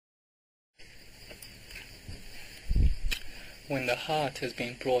When the heart has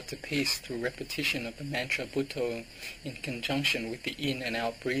been brought to peace through repetition of the mantra Bhutto in conjunction with the in and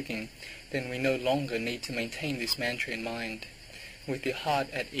out breathing, then we no longer need to maintain this mantra in mind. With the heart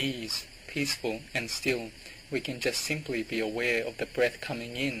at ease, peaceful and still, we can just simply be aware of the breath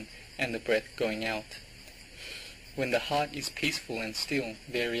coming in and the breath going out. When the heart is peaceful and still,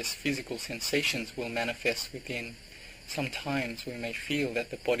 various physical sensations will manifest within. Sometimes we may feel that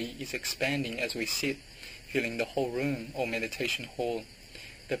the body is expanding as we sit, filling the whole room or meditation hall.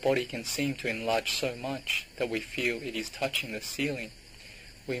 The body can seem to enlarge so much that we feel it is touching the ceiling.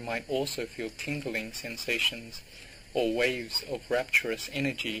 We might also feel tingling sensations or waves of rapturous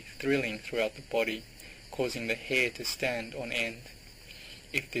energy thrilling throughout the body, causing the hair to stand on end.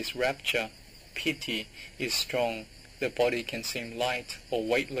 If this rapture, piti, is strong, the body can seem light or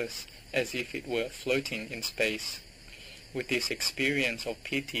weightless as if it were floating in space. With this experience of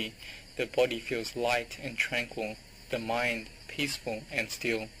piti, the body feels light and tranquil, the mind peaceful and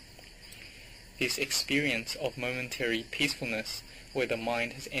still. This experience of momentary peacefulness, where the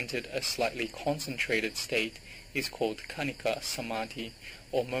mind has entered a slightly concentrated state, is called Khanika Samadhi,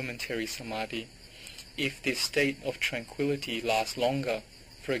 or momentary Samadhi. If this state of tranquility lasts longer,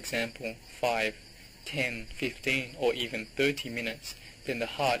 for example 5, 10, 15 or even 30 minutes, then the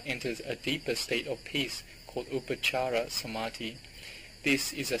heart enters a deeper state of peace called Upachara Samadhi.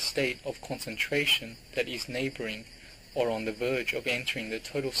 This is a state of concentration that is neighboring or on the verge of entering the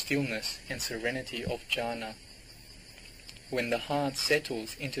total stillness and serenity of jhana. When the heart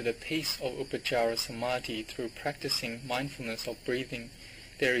settles into the peace of Upachara Samadhi through practicing mindfulness of breathing,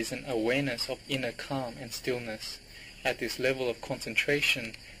 there is an awareness of inner calm and stillness. At this level of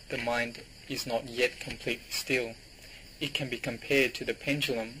concentration, the mind is not yet completely still. It can be compared to the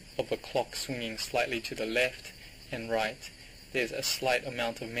pendulum of a clock swinging slightly to the left and right. There's a slight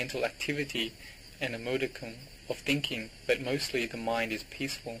amount of mental activity and a modicum of thinking, but mostly the mind is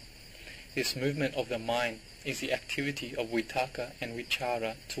peaceful. This movement of the mind is the activity of vitakka and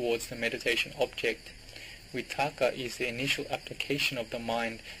vichara towards the meditation object. Vitakka is the initial application of the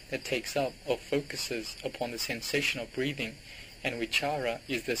mind that takes up or focuses upon the sensation of breathing, and vichara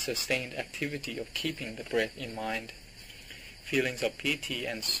is the sustained activity of keeping the breath in mind. Feelings of piti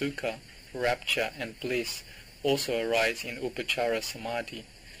and sukha, rapture and bliss also arise in Upachara Samadhi.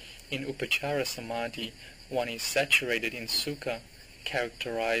 In Upachara Samadhi, one is saturated in sukha,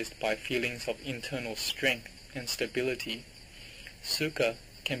 characterized by feelings of internal strength and stability. Sukha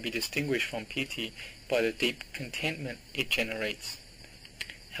can be distinguished from piti by the deep contentment it generates.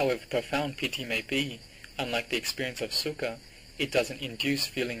 However profound piti may be, unlike the experience of sukha, it doesn't induce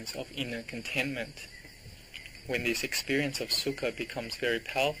feelings of inner contentment. When this experience of sukha becomes very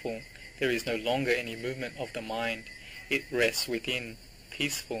powerful, there is no longer any movement of the mind. It rests within,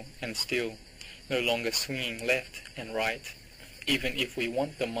 peaceful and still, no longer swinging left and right. Even if we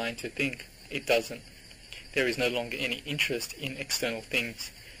want the mind to think, it doesn't. There is no longer any interest in external things.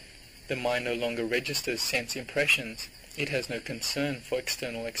 The mind no longer registers sense impressions. It has no concern for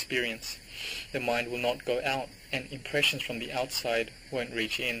external experience. The mind will not go out, and impressions from the outside won't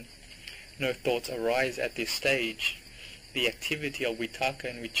reach in. No thoughts arise at this stage. The activity of vitakka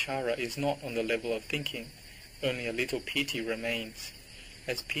and vichara is not on the level of thinking. Only a little piti remains.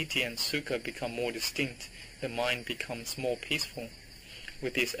 As piti and sukha become more distinct, the mind becomes more peaceful.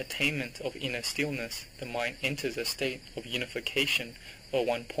 With this attainment of inner stillness, the mind enters a state of unification or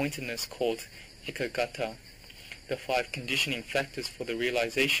one-pointedness called ekagata. The 5 conditioning factors for the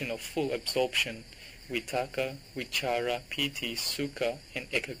realization of full absorption, vitakka, vichara, piti, sukha,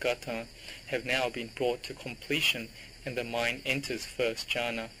 and ekagata, have now been brought to completion, and the mind enters first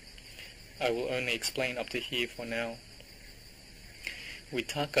jhana. I will only explain up to here for now.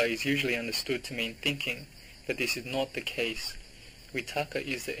 Vitakka is usually understood to mean thinking, but this is not the case. Vitakka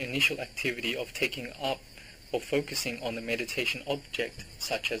is the initial activity of taking up or focusing on the meditation object,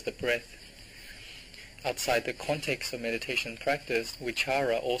 such as the breath. Outside the context of meditation practice,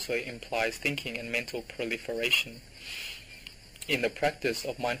 vichara also implies thinking and mental proliferation. In the practice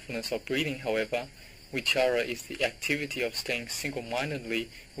of mindfulness of breathing, however, vichara is the activity of staying single-mindedly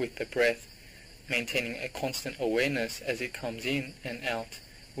with the breath, maintaining a constant awareness as it comes in and out,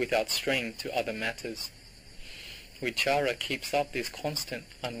 without straying to other matters. Vichara keeps up this constant,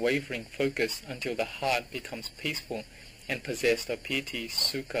 unwavering focus until the heart becomes peaceful and possessed of piti,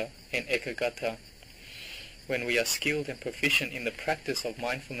 sukha, and ekagata. When we are skilled and proficient in the practice of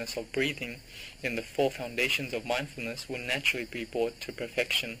mindfulness of breathing, then the 4 foundations of mindfulness will naturally be brought to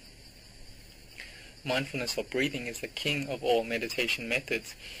perfection. Mindfulness of breathing is the king of all meditation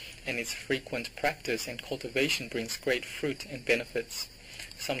methods, and its frequent practice and cultivation brings great fruit and benefits.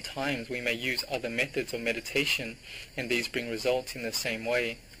 Sometimes we may use other methods of meditation, and these bring results in the same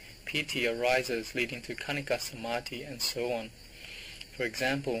way. Piti arises leading to Khanika Samadhi, and so on. For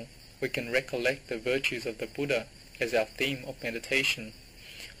example, we can recollect the virtues of the Buddha as our theme of meditation.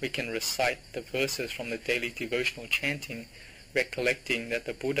 We can recite the verses from the daily devotional chanting, recollecting that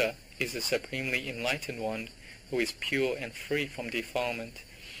the Buddha is the supremely enlightened one who is pure and free from defilement,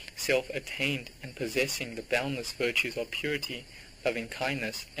 self-attained and possessing the boundless virtues of purity,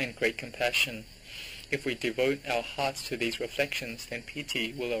 loving-kindness, and great compassion. If we devote our hearts to these reflections, then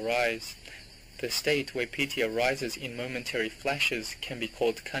piti will arise. The state where piti arises in momentary flashes can be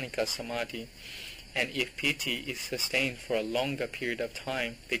called Khanika Samadhi, and if piti is sustained for a longer period of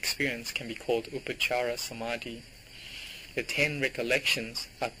time, the experience can be called Upachara Samadhi. The 10 recollections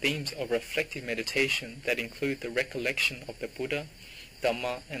are themes of reflective meditation that include the recollection of the Buddha,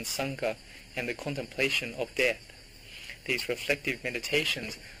 Dhamma, and Sangha, and the contemplation of death. These reflective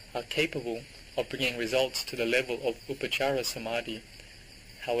meditations are capable of bringing results to the level of Upachara Samadhi.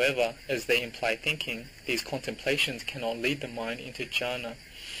 However, as they imply thinking, these contemplations cannot lead the mind into jhana,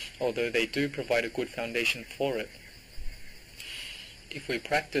 although they do provide a good foundation for it. If we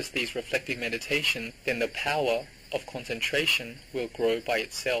practice these reflective meditations, then the power of concentration will grow by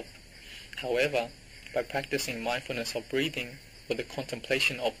itself. However, by practicing mindfulness of breathing or the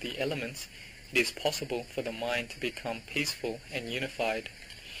contemplation of the elements, it is possible for the mind to become peaceful and unified.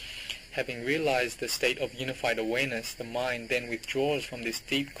 Having realized the state of unified awareness, the mind then withdraws from this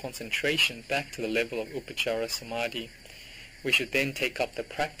deep concentration back to the level of Upachara Samadhi. We should then take up the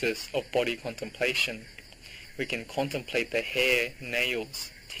practice of body contemplation. We can contemplate the hair,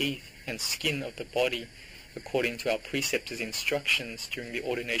 nails, teeth, and skin of the body according to our preceptor's instructions during the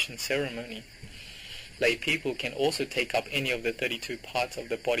ordination ceremony. Lay people can also take up any of the 32 parts of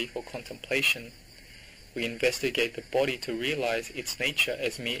the body for contemplation. We investigate the body to realize its nature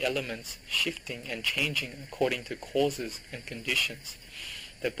as mere elements, shifting and changing according to causes and conditions.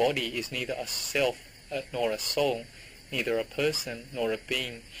 The body is neither a self nor a soul, neither a person nor a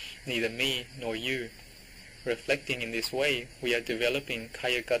being, neither me nor you. Reflecting in this way, we are developing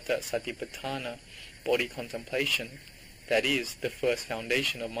Kayagata Satipatthana, body contemplation, that is, the first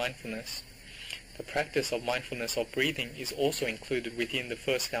foundation of mindfulness. The practice of mindfulness of breathing is also included within the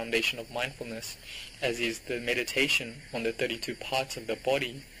first foundation of mindfulness, as is the meditation on the 32 parts of the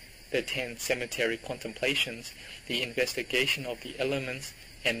body, the 10 cemetery contemplations, the investigation of the elements,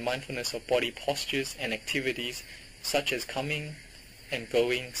 and mindfulness of body postures and activities such as coming and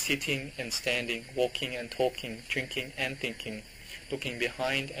going, sitting and standing, walking and talking, drinking and thinking, looking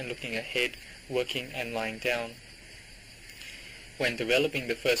behind and looking ahead, working and lying down. When developing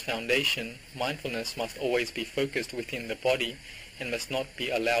the first foundation, mindfulness must always be focused within the body and must not be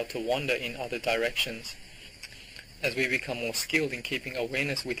allowed to wander in other directions. As we become more skilled in keeping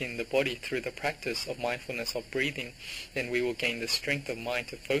awareness within the body through the practice of mindfulness of breathing, then we will gain the strength of mind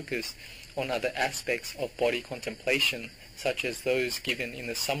to focus on other aspects of body contemplation, such as those given in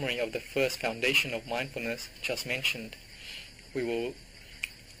the summary of the first foundation of mindfulness just mentioned. We will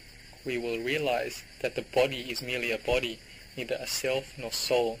realize that the body is merely a body, neither a self, nor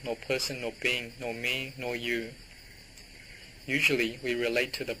soul, nor person, nor being, nor me, nor you. Usually we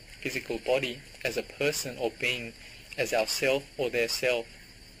relate to the physical body as a person or being, as our self or their self.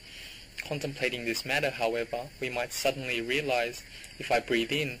 Contemplating this matter, however, we might suddenly realize, if I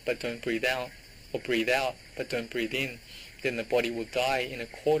breathe in but don't breathe out, or breathe out but don't breathe in, then the body will die in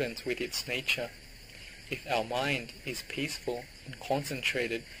accordance with its nature. If our mind is peaceful and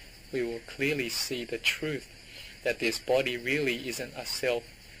concentrated, we will clearly see the truth that this body really isn't a self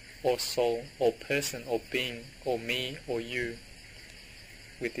or soul or person or being or me or you.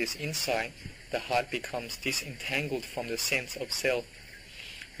 With this insight, the heart becomes disentangled from the sense of self.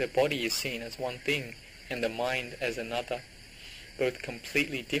 The body is seen as one thing and the mind as another, both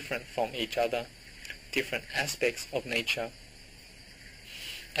completely different from each other, different aspects of nature.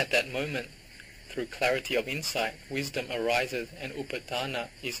 At that moment, through clarity of insight, wisdom arises and upadana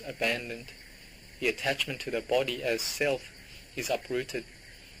is abandoned. The attachment to the body as self is uprooted.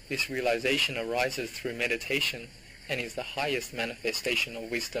 This realization arises through meditation and is the highest manifestation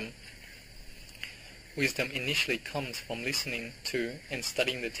of wisdom. Wisdom initially comes from listening to and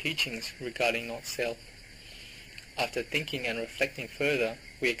studying the teachings regarding not self. After thinking and reflecting further,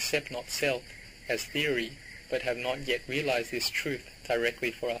 we accept not self as theory, but have not yet realized this truth directly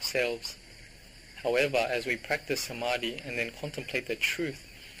for ourselves. However, as we practice samadhi and then contemplate the truth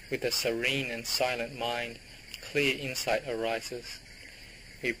with a serene and silent mind, clear insight arises.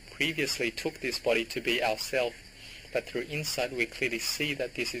 We previously took this body to be ourself, but through insight we clearly see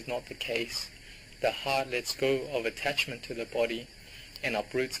that this is not the case. The heart lets go of attachment to the body. and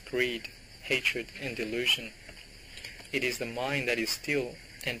uproots greed, hatred, and delusion. It is the mind that is still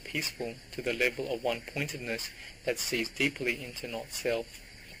and peaceful to the level of one-pointedness that sees deeply into not-self.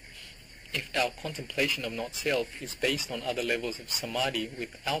 If our contemplation of not-self is based on other levels of samadhi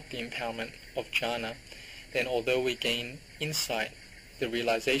without the empowerment of jhana, then although we gain insight, the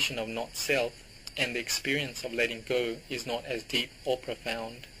realization of not-self and the experience of letting go is not as deep or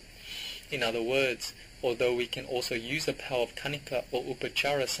profound. In other words, although we can also use the power of khanika or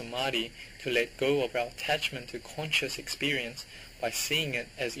upachara samadhi to let go of our attachment to conscious experience by seeing it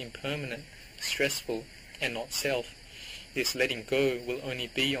as impermanent, stressful, and not self, this letting go will only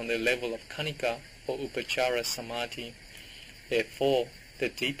be on the level of khanika or upachara samadhi. Therefore, the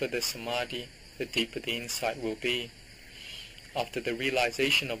deeper the samadhi, the deeper the insight will be. After the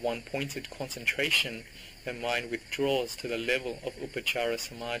realization of one-pointed concentration, the mind withdraws to the level of upachara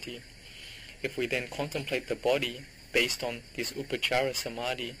samadhi. If we then contemplate the body based on this upachara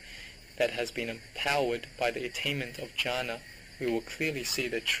samadhi that has been empowered by the attainment of jhana, we will clearly see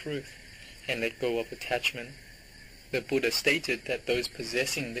the truth and let go of attachment. The Buddha stated that those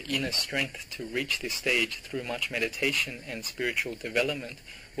possessing the inner strength to reach this stage through much meditation and spiritual development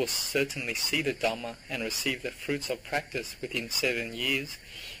will certainly see the Dhamma and receive the fruits of practice within 7 years,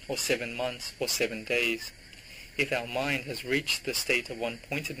 or 7 months, or 7 days. If our mind has reached the state of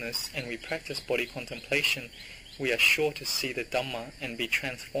one-pointedness and we practice body contemplation, we are sure to see the Dhamma and be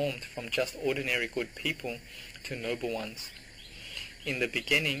transformed from just ordinary good people to noble ones. In the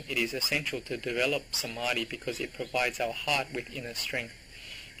beginning, it is essential to develop samadhi because it provides our heart with inner strength.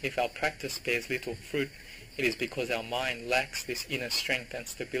 If our practice bears little fruit, it is because our mind lacks this inner strength and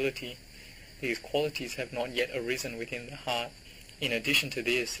stability. These qualities have not yet arisen within the heart. In addition to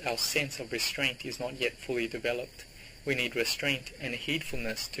this, our sense of restraint is not yet fully developed. We need restraint and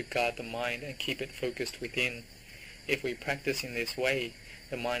heedfulness to guard the mind and keep it focused within. If we practice in this way,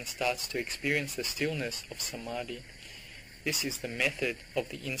 the mind starts to experience the stillness of samadhi. This is the method of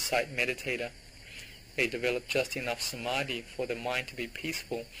the insight meditator. They develop just enough samadhi for the mind to be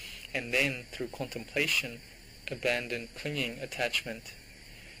peaceful, and then, through contemplation, abandon clinging attachment.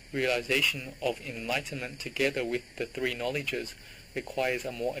 Realization of enlightenment together with the 3 knowledges requires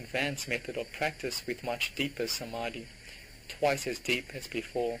a more advanced method of practice with much deeper samadhi, twice as deep as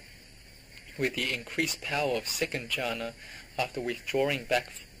before. With the increased power of second jhana, after withdrawing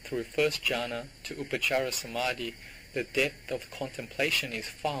back through first jhana to upachara samadhi, the depth of contemplation is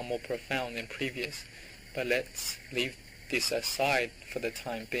far more profound than previous, but let's leave this aside for the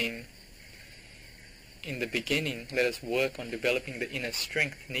time being. In the beginning, let us work on developing the inner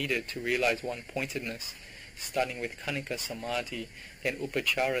strength needed to realize one-pointedness, starting with khanika samadhi, then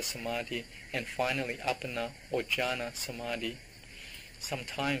upachara samadhi, and finally appana or jhana samadhi.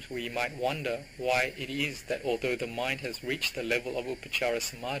 Sometimes we might wonder why it is that although the mind has reached the level of upachara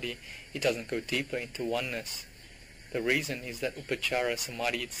samadhi, it doesn't go deeper into oneness. The reason is that upachara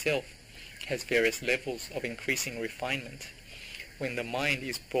samadhi itself has various levels of increasing refinement. When the mind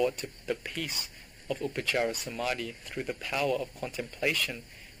is brought to the peace of upachara samadhi through the power of contemplation,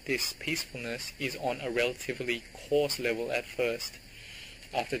 this peacefulness is on a relatively coarse level at first.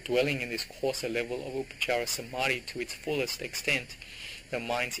 After dwelling in this coarser level of upachara samadhi to its fullest extent, the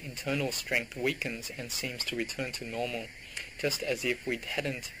mind's internal strength weakens and seems to return to normal, just as if we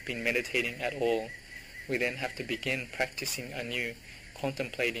hadn't been meditating at all. We then have to begin practicing anew,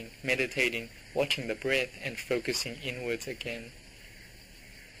 contemplating, meditating, watching the breath, and focusing inwards again.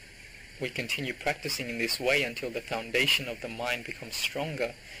 We continue practicing in this way until the foundation of the mind becomes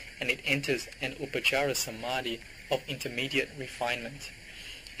stronger and it enters an upachara samadhi of intermediate refinement.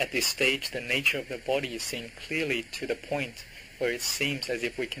 At this stage, the nature of the body is seen clearly to the point where it seems as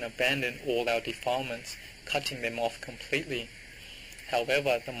if we can abandon all our defilements, cutting them off completely.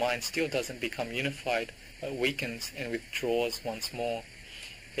 However, the mind still doesn't become unified, but weakens and withdraws once more.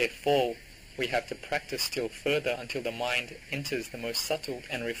 Therefore, we have to practice still further until the mind enters the most subtle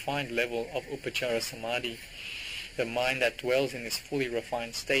and refined level of upachara samadhi. The mind that dwells in this fully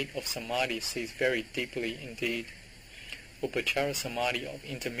refined state of samadhi sees very deeply indeed. Upachara samadhi of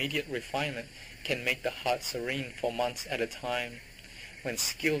intermediate refinement can make the heart serene for months at a time. When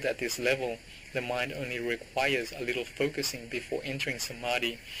skilled at this level, the mind only requires a little focusing before entering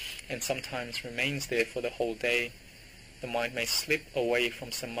samadhi, and sometimes remains there for the whole day. The mind may slip away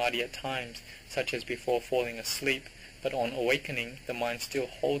from samadhi at times, such as before falling asleep, but on awakening, the mind still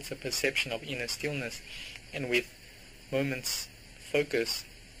holds a perception of inner stillness, and with moments' focus,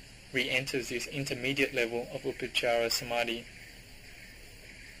 re-enters this intermediate level of upachara samadhi.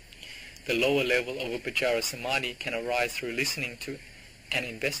 The lower level of upachara samadhi can arise through listening to and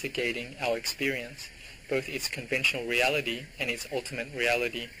investigating our experience, both its conventional reality and its ultimate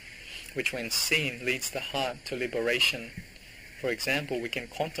reality, which when seen leads the heart to liberation. For example, we can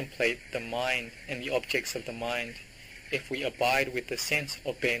contemplate the mind and the objects of the mind. If we abide with the sense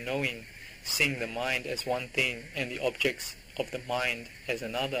of bare knowing, seeing the mind as one thing and the objects of the mind as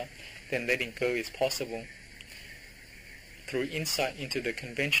another, then letting go is possible. Through insight into the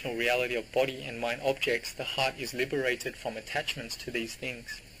conventional reality of body and mind objects, the heart is liberated from attachments to these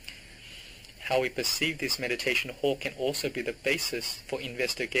things. How we perceive this meditation hall can also be the basis for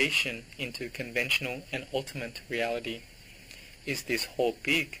investigation into conventional and ultimate reality. Is this hall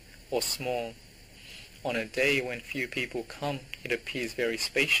big or small? On a day when few people come, it appears very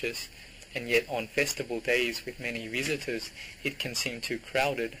spacious, and yet on festival days with many visitors, it can seem too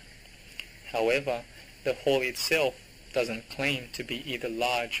crowded. However, the hall itself doesn't claim to be either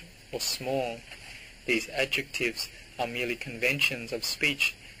large or small. These adjectives are merely conventions of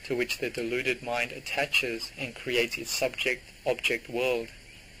speech to which the deluded mind attaches and creates its subject-object world.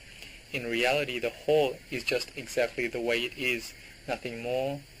 In reality, the hall is just exactly the way it is, nothing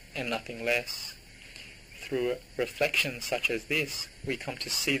more and nothing less. Through reflections such as this, we come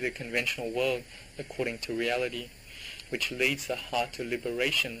to see the conventional world according to reality, which leads the heart to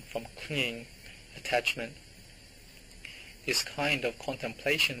liberation from clinging attachment. This kind of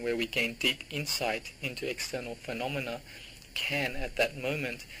contemplation, where we gain deep insight into external phenomena, can at that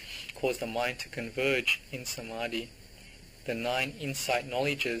moment cause the mind to converge in Samadhi. The 9 insight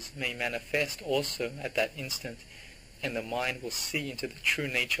knowledges may manifest also at that instant, and the mind will see into the true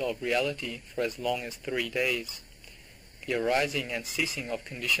nature of reality for as long as 3 days. The arising and ceasing of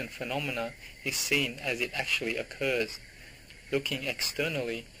conditioned phenomena is seen as it actually occurs. Looking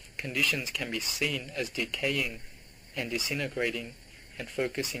externally, conditions can be seen as decaying and disintegrating, and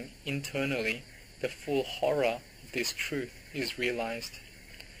focusing internally, the full horror of this truth is realized.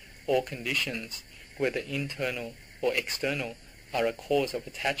 All conditions, whether internal or external, are a cause of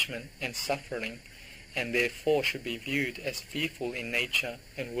attachment and suffering, and therefore should be viewed as fearful in nature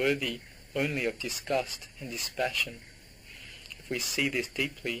and worthy only of disgust and dispassion. If we see this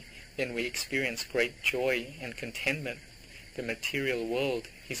deeply, then we experience great joy and contentment. The material world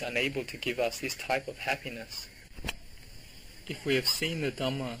is unable to give us this type of happiness. If we have seen the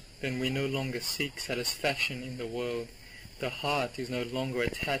Dhamma, then we no longer seek satisfaction in the world. The heart is no longer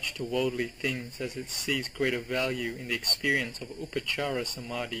attached to worldly things, as it sees greater value in the experience of Upachara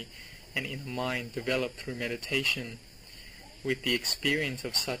Samadhi and in a mind developed through meditation. With the experience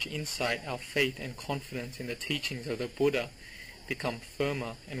of such insight, our faith and confidence in the teachings of the Buddha become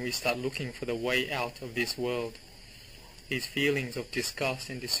firmer, and we start looking for the way out of this world. These feelings of disgust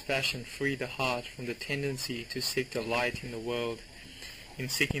and dispassion free the heart from the tendency to seek delight in the world. In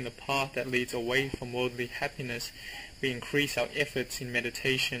seeking the path that leads away from worldly happiness, we increase our efforts in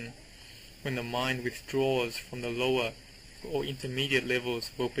meditation. When the mind withdraws from the lower or intermediate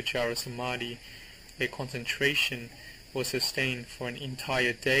levels of Upachara Samadhi, where concentration was sustained for an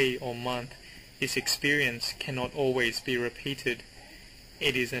entire day or month, this experience cannot always be repeated.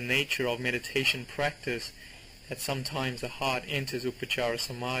 It is a nature of meditation practice that sometimes the heart enters Upachara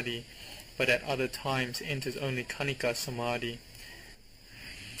Samadhi, but at other times enters only Khanika Samadhi.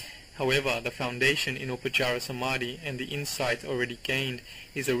 However, the foundation in Upachara Samadhi and the insight already gained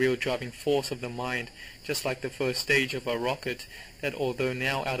is a real driving force of the mind, just like the first stage of a rocket that, although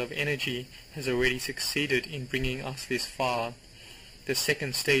now out of energy, has already succeeded in bringing us this far. The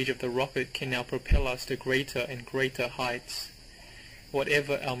second stage of the rocket can now propel us to greater and greater heights.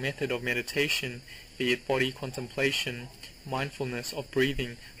 Whatever our method of meditation, be it body contemplation, mindfulness of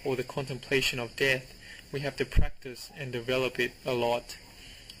breathing, or the contemplation of death, we have to practice and develop it a lot.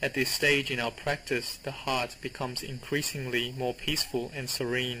 At this stage in our practice, the heart becomes increasingly more peaceful and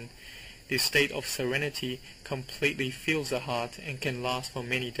serene. This state of serenity completely fills the heart and can last for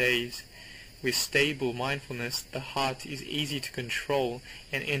many days. With stable mindfulness, the heart is easy to control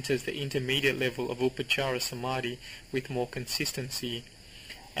and enters the intermediate level of Upachara Samadhi with more consistency.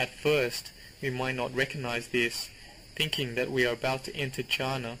 At first, we might not recognize this, thinking that we are about to enter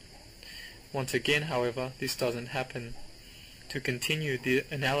jhana. Once again, however, this doesn't happen. To continue the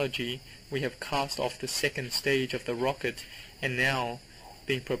analogy, we have cast off the second stage of the rocket and now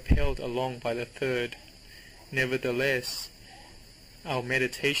being propelled along by the third. Nevertheless, our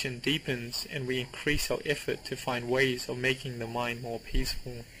meditation deepens and we increase our effort to find ways of making the mind more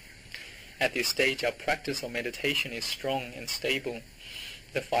peaceful. At this stage, our practice of meditation is strong and stable.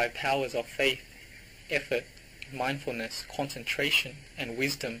 The 5 powers of faith, effort, mindfulness, concentration, and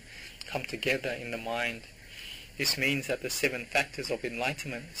wisdom come together in the mind. This means that the 7 factors of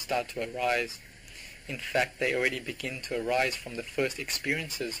enlightenment start to arise. In fact, they already begin to arise from the first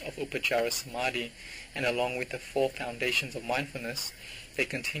experiences of Upachara Samadhi, and along with the four foundations of mindfulness, they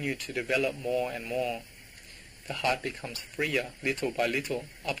continue to develop more and more. The heart becomes freer little by little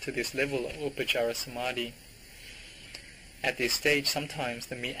up to this level of Upachara Samadhi. At this stage, sometimes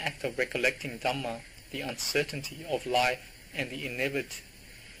the mere act of recollecting Dhamma, the uncertainty of life and the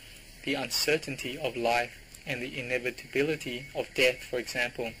inevitability of death, for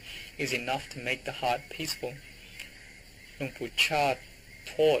example, is enough to make the heart peaceful. Luang Pu Cha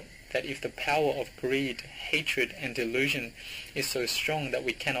taught that if the power of greed, hatred and delusion is so strong that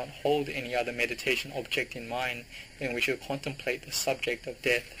we cannot hold any other meditation object in mind, then we should contemplate the subject of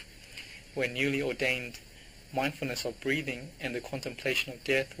death. When newly ordained, mindfulness of breathing and the contemplation of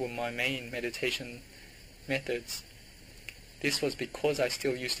death were my main meditation methods. This was because I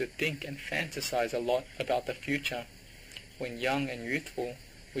still used to think and fantasize a lot about the future. When young and youthful,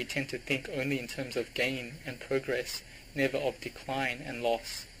 we tend to think only in terms of gain and progress, never of decline and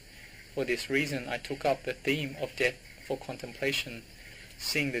loss. For this reason, I took up the theme of death for contemplation,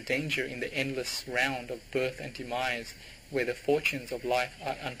 seeing the danger in the endless round of birth and demise, where the fortunes of life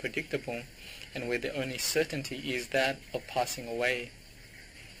are unpredictable, and where the only certainty is that of passing away.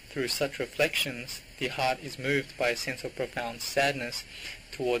 Through such reflections, the heart is moved by a sense of profound sadness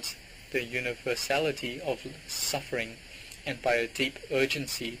towards the universality of suffering, and by a deep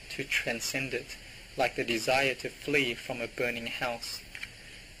urgency to transcend it, like the desire to flee from a burning house.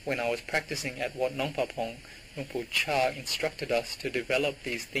 When I was practicing at Wat Nong Papong, Luang Pu Cha instructed us to develop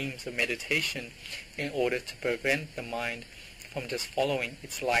these themes of meditation in order to prevent the mind from just following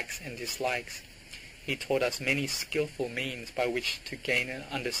its likes and dislikes. He taught us many skillful means by which to gain an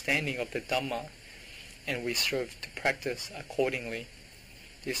understanding of the Dhamma, and we strove to practice accordingly.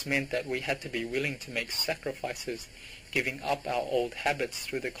 This meant that we had to be willing to make sacrifices, giving up our old habits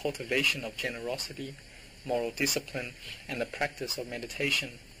through the cultivation of generosity, moral discipline, and the practice of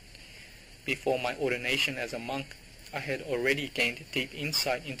meditation. Before my ordination as a monk, I had already gained deep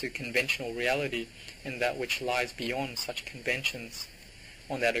insight into conventional reality and that which lies beyond such conventions.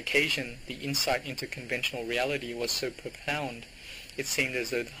 On that occasion, the insight into conventional reality was so profound, it seemed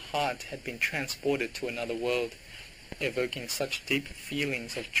as though the heart had been transported to another world, evoking such deep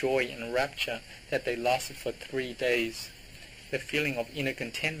feelings of joy and rapture that they lasted for 3 days. The feeling of inner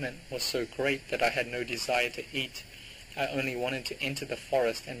contentment was so great that I had no desire to eat. I only wanted to enter the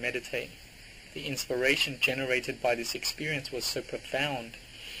forest and meditate. The inspiration generated by this experience was so profound,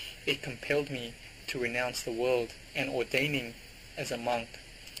 it compelled me to renounce the world, and ordaining as a monk,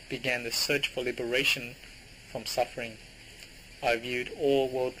 began the search for liberation from suffering. I viewed all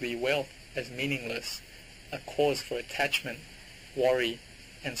worldly wealth as meaningless, a cause for attachment, worry,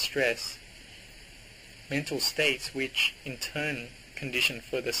 and stress, mental states which in turn condition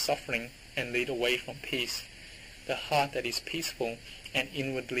further suffering and lead away from peace. The heart that is peaceful and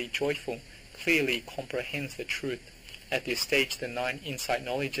inwardly joyful clearly comprehends the truth. At this stage, the 9 insight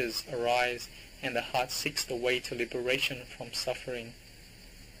knowledges arise, and the heart seeks the way to liberation from suffering.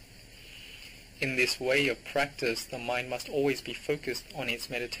 In this way of practice, the mind must always be focused on its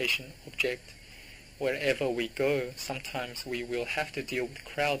meditation object. Wherever we go, sometimes we will have to deal with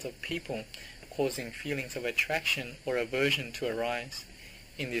crowds of people, causing feelings of attraction or aversion to arise.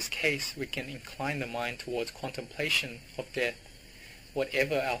 In this case, we can incline the mind towards contemplation of death.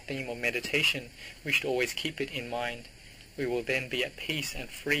 Whatever our theme of meditation, we should always keep it in mind. We will then be at peace and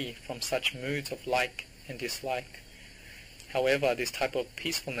free from such moods of like and dislike. However, this type of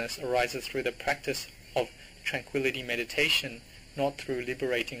peacefulness arises through the practice of tranquility meditation, not through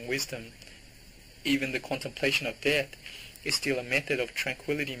liberating wisdom. Even the contemplation of death is still a method of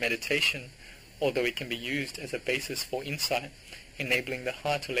tranquility meditation, although it can be used as a basis for insight, enabling the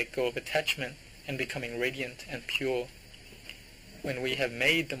heart to let go of attachment and becoming radiant and pure. When we have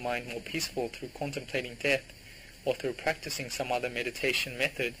made the mind more peaceful through contemplating death, or through practicing some other meditation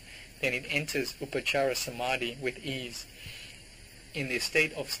method, then it enters Upachara Samadhi with ease. In this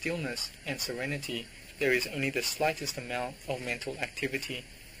state of stillness and serenity, there is only the slightest amount of mental activity.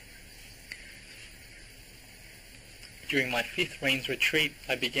 During my 5th Rains retreat,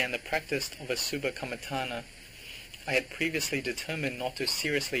 I began the practice of a Subha Kammatthana. I had previously determined not to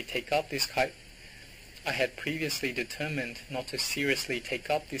seriously take up this type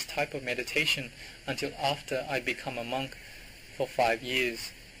of meditation until after I become a monk for 5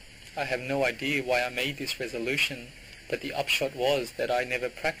 years. I have no idea why I made this resolution, but the upshot was that I never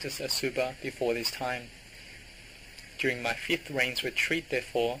practiced a Subha before this time. During my 5th Rains retreat,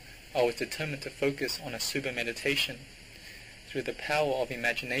 therefore, I was determined to focus on a Subha meditation. Through the power of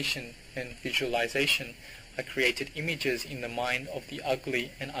imagination and visualization, I created images in the mind of the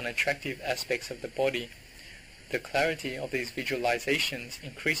ugly and unattractive aspects of the body. The clarity of these visualizations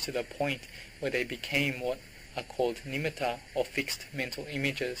increased to the point where they became what are called nimitta, or fixed mental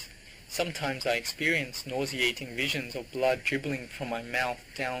images. Sometimes I experienced nauseating visions of blood dribbling from my mouth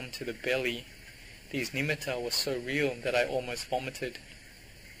down to the belly. These nimitta were so real that I almost vomited.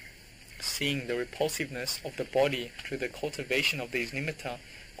 Seeing the repulsiveness of the body through the cultivation of these nimitta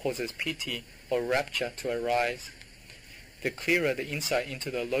causes piti, or rapture, to arise. The clearer the insight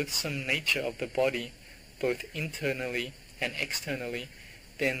into the loathsome nature of the body, both internally and externally,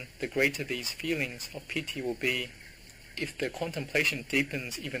 then the greater these feelings of piti will be. If the contemplation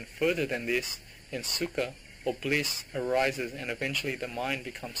deepens even further than this, then sukha, or bliss, arises, and eventually the mind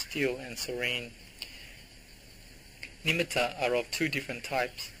becomes still and serene. Nimitta are of two different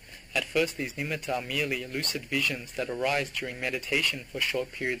types. At first, these nimitta are merely lucid visions that arise during meditation for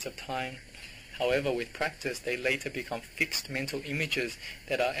short periods of time. However, with practice, they later become fixed mental images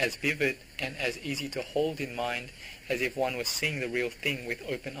that are as vivid and as easy to hold in mind as if one was seeing the real thing with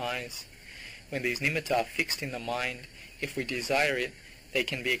open eyes. When these nimitta are fixed in the mind, if we desire it, they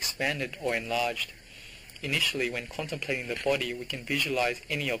can be expanded or enlarged. Initially, when contemplating the body, we can visualize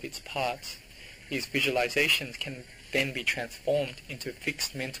any of its parts. These visualizations can then be transformed into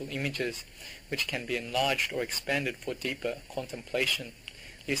fixed mental images, which can be enlarged or expanded for deeper contemplation.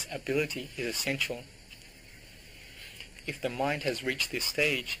 This ability is essential. If the mind has reached this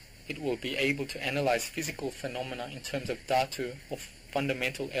stage, it will be able to analyze physical phenomena in terms of dhatu, or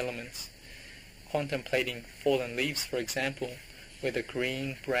fundamental elements. Contemplating fallen leaves, for example, whether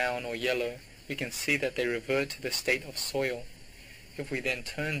green, brown, or yellow, we can see that they revert to the state of soil. If we then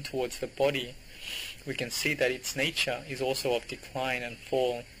turn towards the body, we can see that its nature is also of decline and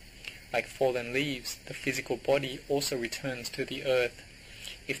fall. Like fallen leaves, the physical body also returns to the earth.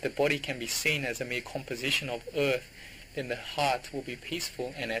 If the body can be seen as a mere composition of earth, then the heart will be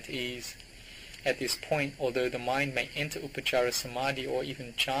peaceful and at ease. At this point, although the mind may enter Upacara Samadhi or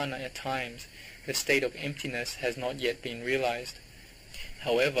even jhana at times, the state of emptiness has not yet been realized.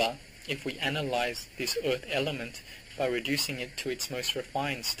 However, if we analyze this earth element by reducing it to its most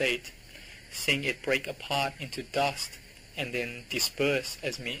refined state, seeing it break apart into dust and then disperse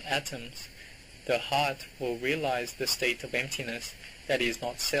as mere atoms, the heart will realize the state of emptiness that is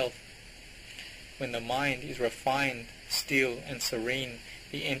not self. When the mind is refined, still and serene,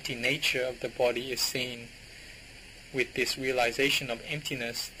 the empty nature of the body is seen. With this realization of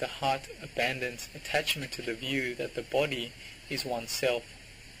emptiness, the heart abandons attachment to the view that the body is oneself.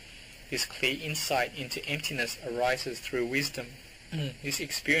 This clear insight into emptiness arises through wisdom. This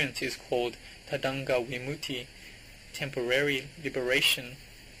experience is called tadanga vimutti, temporary liberation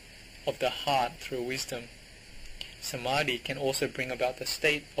of the heart through wisdom. Samadhi can also bring about the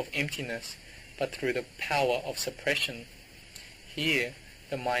state of emptiness, but through the power of suppression. Here,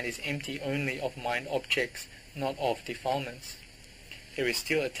 the mind is empty only of mind objects, not of defilements. There is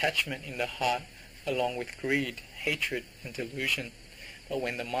still attachment in the heart, along with greed, hatred, and delusion. But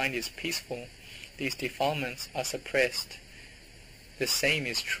when the mind is peaceful, these defilements are suppressed. The same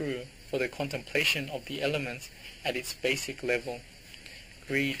is true for the contemplation of the elements at its basic level.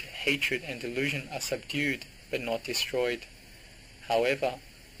 Greed, hatred, and delusion are subdued but not destroyed. However,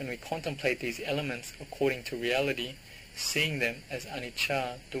 when we contemplate these elements according to reality, seeing them as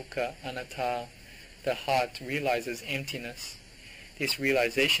anicca, dukkha, anatta, the heart realizes emptiness. This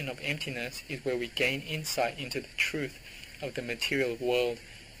realization of emptiness is where we gain insight into the truth of the material world,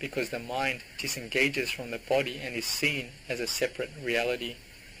 because the mind disengages from the body and is seen as a separate reality.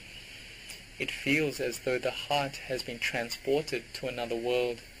 It feels as though the heart has been transported to another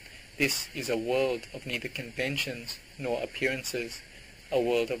world. This is a world of neither conventions nor appearances, a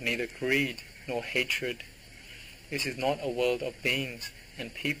world of neither greed nor hatred. This is not a world of beings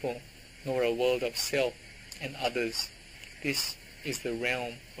and people, nor a world of self and others. This is the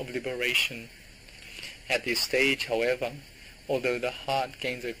realm of liberation. At this stage, however, although the heart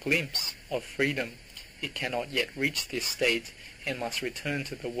gains a glimpse of freedom, it cannot yet reach this state and must return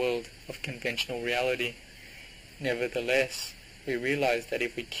to the world of conventional reality. Nevertheless, we realize that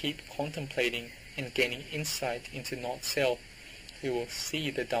if we keep contemplating and gaining insight into not-self, we will see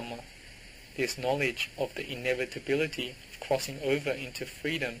the Dhamma. This knowledge of the inevitability of crossing over into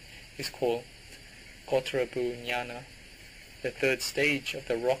freedom is called Gotrabhu Jnana. The third stage of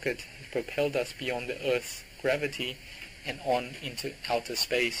the rocket has propelled us beyond the Earth's gravity and on into outer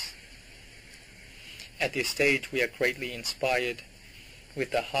space. At this stage we are greatly inspired.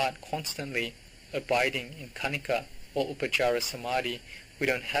 With the heart constantly abiding in Khanika or Upacara Samadhi, we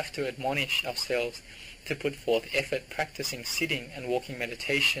don't have to admonish ourselves to put forth effort practicing sitting and walking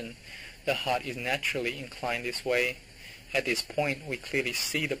meditation, The heart is naturally inclined this way. At this point we clearly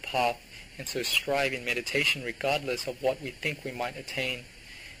see the path, and so strive in meditation regardless of what we think we might attain.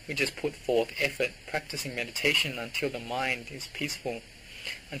 We just put forth effort, practicing meditation until the mind is peaceful,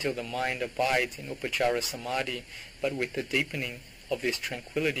 until the mind abides in Upachara Samadhi, but with the deepening of this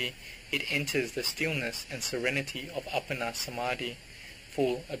tranquility, it enters the stillness and serenity of Appana Samadhi,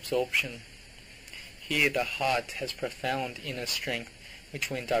 full absorption. Here the heart has profound inner strength, which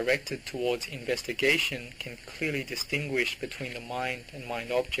when directed towards investigation can clearly distinguish between the mind and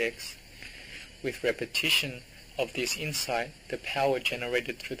mind objects. With repetition of this insight, the power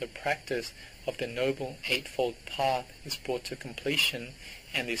generated through the practice of the Noble Eightfold Path is brought to completion,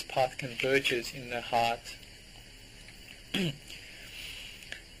 and this path converges in the heart.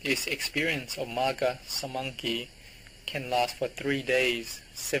 This experience of Magga Samangi can last for 3 days,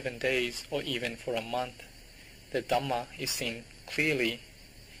 7 days, or even for a month. The Dhamma is seen clearly.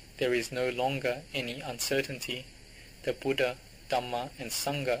 There is no longer any uncertainty. The Buddha, Dhamma, and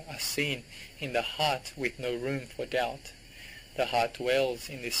Sangha are seen in the heart with no room for doubt. The heart dwells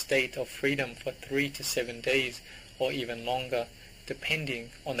in this state of freedom for 3 to 7 days, or even longer,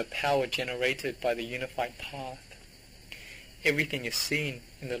 depending on the power generated by the unified path. Everything is seen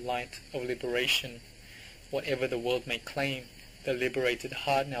in the light of liberation. Whatever the world may claim, the liberated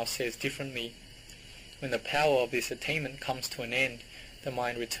heart now says differently. When the power of this attainment comes to an end, the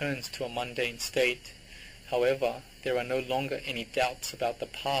mind returns to a mundane state. However, there are no longer any doubts about the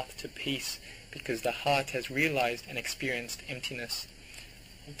path to peace, because the heart has realized and experienced emptiness.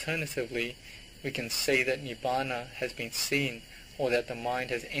 Alternatively, we can say that Nibbana has been seen, or that the mind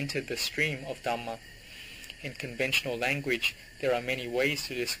has entered the stream of Dhamma. In conventional language, there are many ways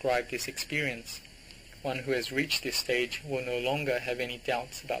to describe this experience. One who has reached this stage will no longer have any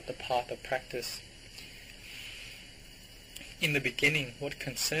doubts about the path of practice. In the beginning, what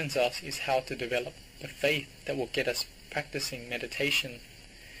concerns us is how to develop the faith that will get us practicing meditation.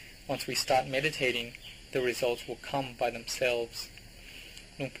 Once we start meditating, the results will come by themselves.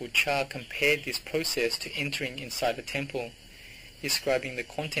 Luang Pu Cha compared this process to entering inside a temple. Describing the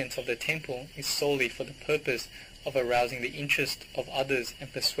contents of the temple is solely for the purpose of arousing the interest of others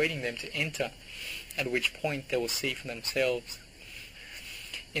and persuading them to enter, at which point they will see for themselves.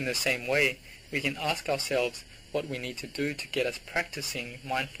 In the same way, we can ask ourselves what we need to do to get us practicing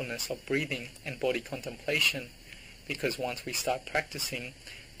mindfulness of breathing and body contemplation, because once we start practicing,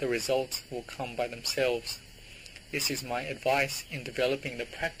 the results will come by themselves. This is my advice in developing the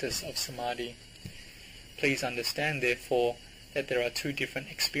practice of Samadhi. Please understand, therefore, that there are 2 different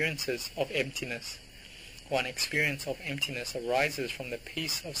experiences of emptiness. One experience of emptiness arises from the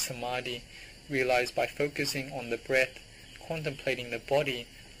peace of Samadhi, realized by focusing on the breath, contemplating the body,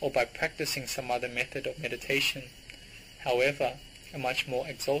 or by practicing some other method of meditation. However, a much more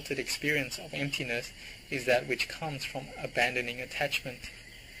exalted experience of emptiness is that which comes from abandoning attachment.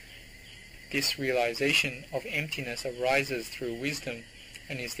 This realization of emptiness arises through wisdom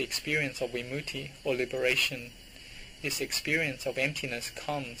and is the experience of vimutti, or liberation. This experience of emptiness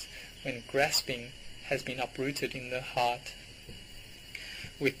comes when grasping has been uprooted in the heart.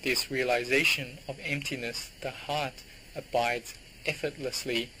 With this realization of emptiness, the heart abides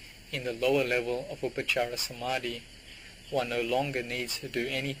effortlessly in the lower level of Upachara Samadhi. One no longer needs to do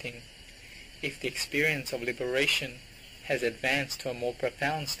anything. If the experience of liberation has advanced to a more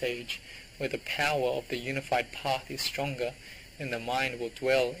profound stage, where the power of the unified path is stronger, then the mind will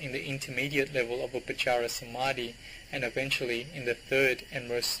dwell in the intermediate level of Upachara Samadhi, and eventually in the third and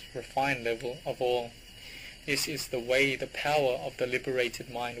most refined level of all. This is the way the power of the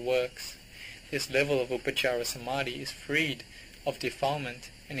liberated mind works. This level of Upachara Samadhi is freed of defilement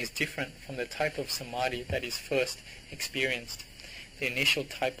and is different from the type of Samadhi that is first experienced. The initial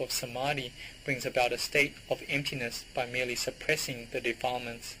type of Samadhi brings about a state of emptiness by merely suppressing the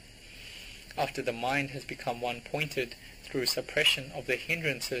defilements. After the mind has become one-pointed through suppression of the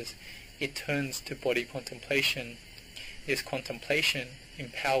hindrances, it turns to body contemplation. This contemplation,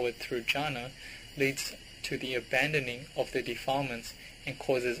 empowered through jhana, leads to the abandoning of the defilements and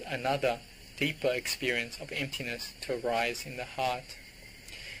causes another, deeper experience of emptiness to arise in the heart.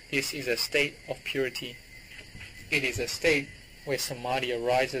 This is a state of purity. It is a state where Samadhi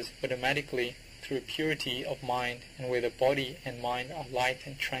arises automatically through purity of mind, and where the body and mind are light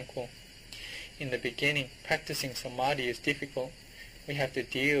and tranquil. In the beginning, practicing Samadhi is difficult. We have to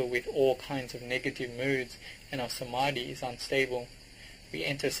deal with all kinds of negative moods, and our Samadhi is unstable. We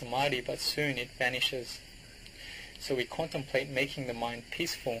enter Samadhi, but soon it vanishes. So we contemplate making the mind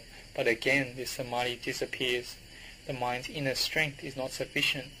peaceful, but again this Samadhi disappears. The mind's inner strength is not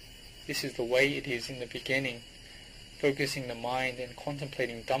sufficient. This is the way it is in the beginning. Focusing the mind and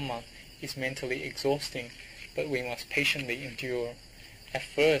contemplating Dhamma is mentally exhausting, but we must patiently endure. At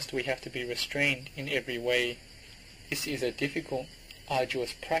first we have to be restrained in every way. This is a difficult,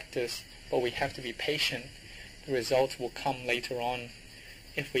 arduous practice, but we have to be patient. The results will come later on.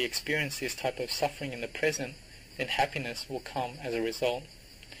 If we experience this type of suffering in the present, then happiness will come as a result.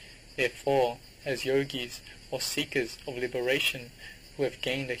 Therefore, as yogis or seekers of liberation who have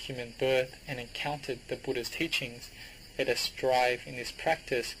gained a human birth and encountered the Buddha's teachings, let us strive in this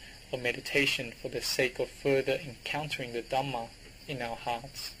practice of meditation for the sake of further encountering the Dhamma in our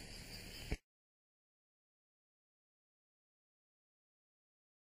hearts.